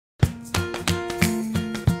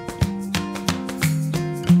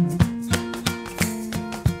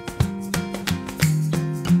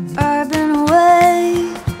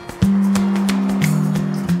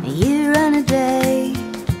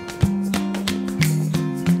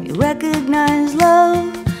recognize love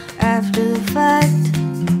after the fact.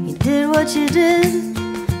 You did what you did,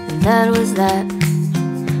 and that was that.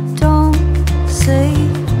 Don't say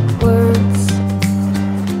words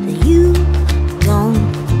that you don't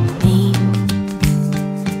mean.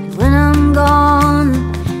 And when I'm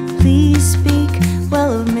gone, please speak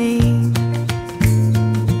well of me.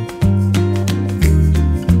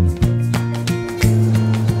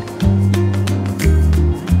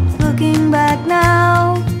 Looking back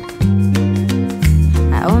now,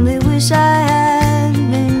 I only wish I had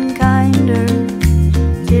been kinder.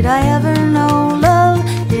 Did I ever know love?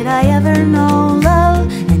 Did I ever know love?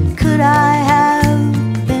 And could I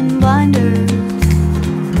have been blinder?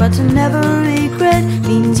 But to never regret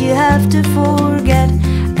means you have to forget,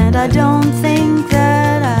 and I don't think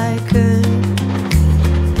that I could.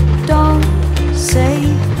 Don't say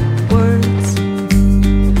words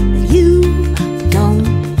that you don't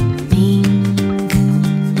mean.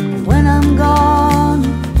 And when I'm gone,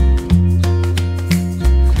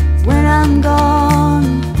 when I'm gone,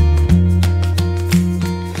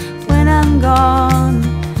 when I'm gone,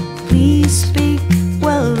 please speak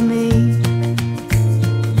well of me.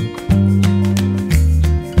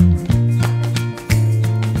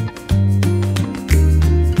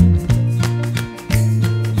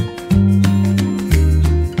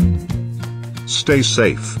 Stay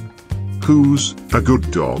safe. Who's a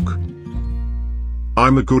good dog?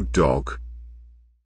 I'm a good dog.